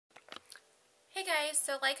Hey guys,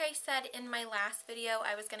 so like I said in my last video,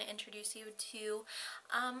 I was going to introduce you to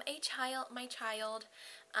my child.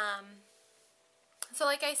 So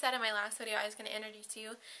like I said in my last video, I was going to introduce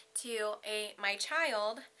you to my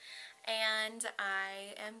child, and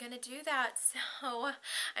I am going to do that. So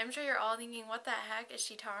I'm sure you're all thinking, what the heck is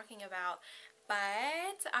she talking about?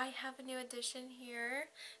 But I have a new addition here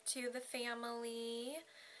to the family.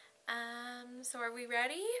 So are we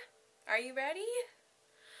ready? Are you ready?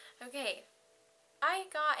 Okay. I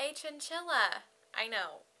got a chinchilla. I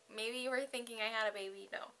know. Maybe you were thinking I had a baby.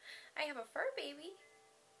 No. I have a fur baby.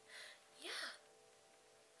 Yeah.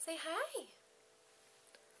 Say hi.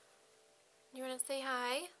 You want to say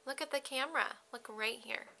hi? Look at the camera. Look right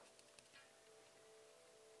here.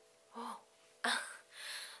 Oh.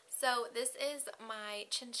 So this is my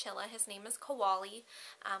chinchilla. His name is Koali.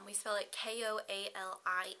 We spell it Koalie.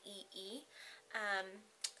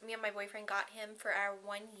 Me and my boyfriend got him for our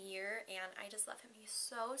 1 year, and I just love him. He's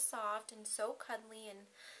so soft and so cuddly, and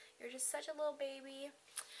you're just such a little baby.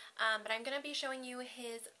 But I'm going to be showing you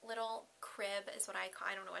his little crib is what I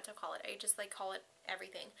don't know what to call it. I just call it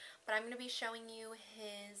everything. But I'm going to be showing you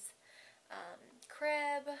his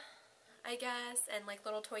crib, I guess, and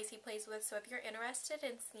little toys he plays with. So if you're interested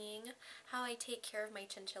in seeing how I take care of my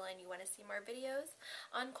chinchilla and you want to see more videos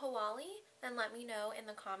on Koali, then let me know in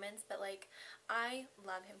the comments. But I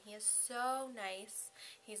love him. He is so nice.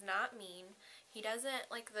 He's not mean. He doesn't,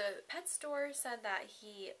 the pet store said that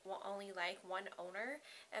he will only like one owner,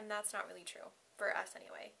 and that's not really true, for us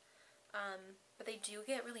anyway. But they do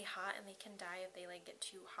get really hot, and they can die if they get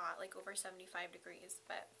too hot, over 75 degrees,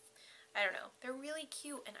 but I don't know. They're really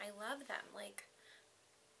cute, and I love them.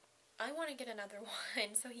 I want to get another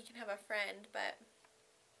one so he can have a friend, but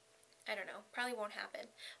I don't know. Probably won't happen.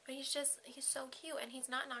 But he's so cute, and he's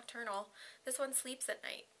not nocturnal. This one sleeps at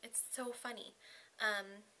night. It's so funny.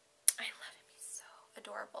 I love him. He's so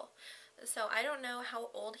adorable. So I don't know how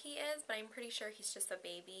old he is, but I'm pretty sure he's just a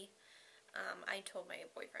baby. I told my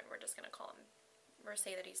boyfriend we're just going to call him, or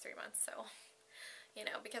say that he's 3 months, so, you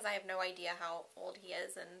know, because I have no idea how old he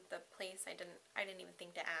is, and the place I didn't even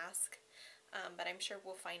think to ask. But I'm sure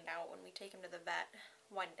we'll find out when we take him to the vet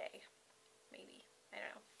one day. Maybe. I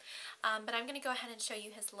don't know. But I'm going to go ahead and show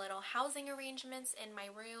you his little housing arrangements in my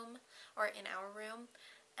room, or in our room.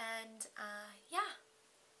 And, yeah.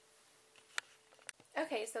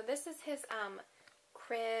 Okay, so this is his,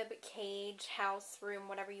 crib, cage, house, room,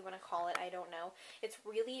 whatever you want to call it. I don't know. It's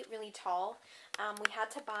really, really tall. We had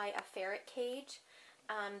to buy a ferret cage.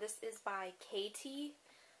 This is by KT.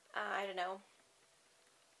 I don't know.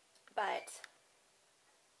 But,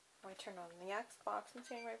 oh, I turned on the Xbox. I'm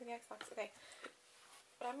standing right for the Xbox. Okay.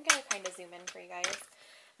 But I'm going to kind of zoom in for you guys.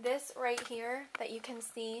 This right here that you can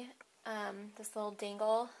see, this little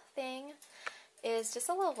dangle thing, is just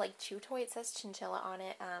a little chew toy. It says chinchilla on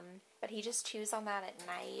it, but he just chews on that at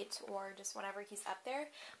night or just whenever he's up there.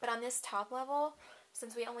 But on this top level,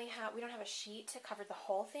 since we don't have a sheet to cover the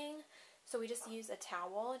whole thing, so we just use a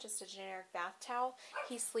towel, just a generic bath towel.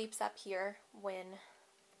 He sleeps up here when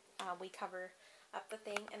we cover up the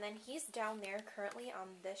thing, and then he's down there currently on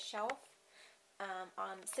this shelf,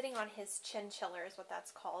 sitting on his chinchilla is what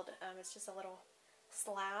that's called. It's just a little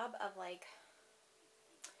slab of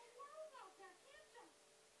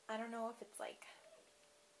I don't know if it's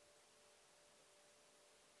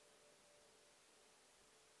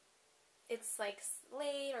it's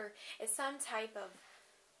slate or it's some type of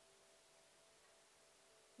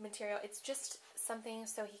material. It's just something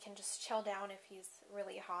so he can just chill down if he's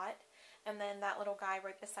really hot. And then that little guy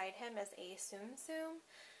right beside him is a tsum tsum,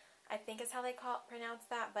 I think is how they pronounce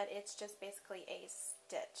that, but it's just basically a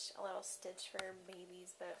stitch, a little stitch for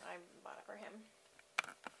babies, but I bought it for him.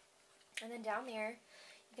 And then down there,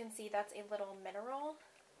 you can see that's a little mineral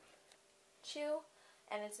chew,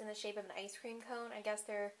 and it's in the shape of an ice cream cone. I guess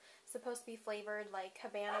they're supposed to be flavored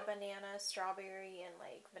Habana banana, strawberry, and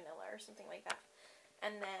vanilla or something like that.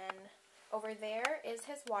 And then over there is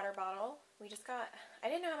his water bottle. I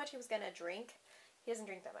didn't know how much he was going to drink. He doesn't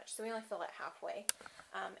drink that much, so we only fill it halfway.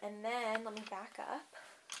 And then, let me back up.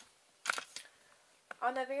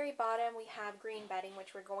 On the very bottom, we have green bedding,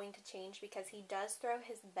 which we're going to change because he does throw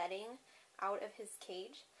his bedding out of his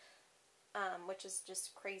cage, which is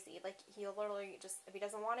just crazy. He'll literally just, if he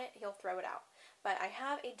doesn't want it, he'll throw it out. But I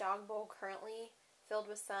have a dog bowl currently filled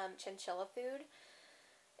with some chinchilla food.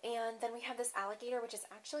 And then we have this alligator, which is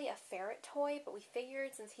actually a ferret toy, but we figured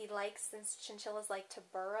since chinchillas like to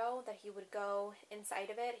burrow, that he would go inside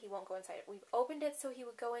of it. He won't go inside it. We've opened it so he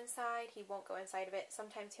would go inside. He won't go inside of it.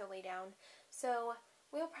 Sometimes he'll lay down. So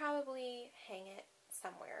we'll probably hang it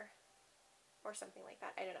somewhere or something like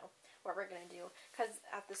that. I don't know. what we're going to do, because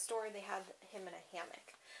at the store they had him in a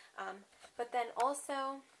hammock. But then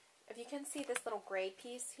also, if you can see this little gray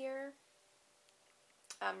piece here,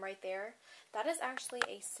 right there, that is actually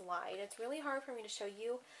a slide. It's really hard for me to show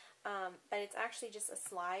you, but it's actually just a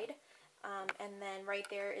slide. And then right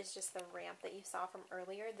there is just the ramp that you saw from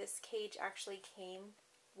earlier. This cage actually came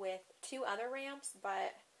with 2 other ramps,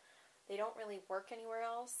 but they don't really work anywhere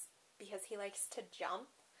else because he likes to jump,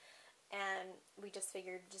 and we just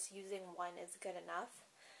figured just using one is good enough.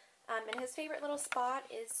 And his favorite little spot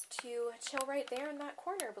is to chill right there in that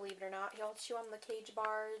corner, believe it or not. He'll chew on the cage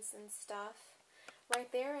bars and stuff right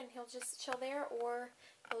there, and he'll just chill there, or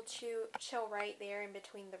he'll chill right there in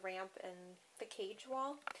between the ramp and the cage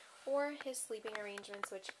wall, or his sleeping arrangements,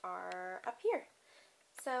 which are up here.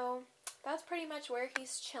 So that's pretty much where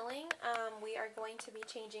he's chilling. We are going to be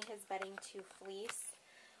changing his bedding to fleece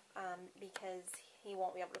because he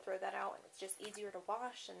won't be able to throw that out, and it's just easier to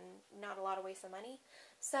wash and not a lot of waste of money.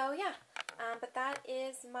 So yeah, but that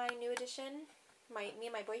is my new addition, me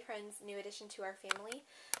and my boyfriend's new addition to our family.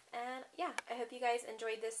 And yeah, I hope you guys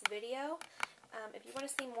enjoyed this video. If you want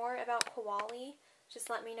to see more about Koali, just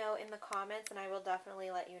let me know in the comments, and I will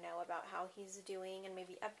definitely let you know about how he's doing and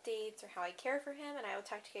maybe updates or how I care for him, and I will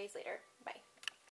talk to you guys later. Bye.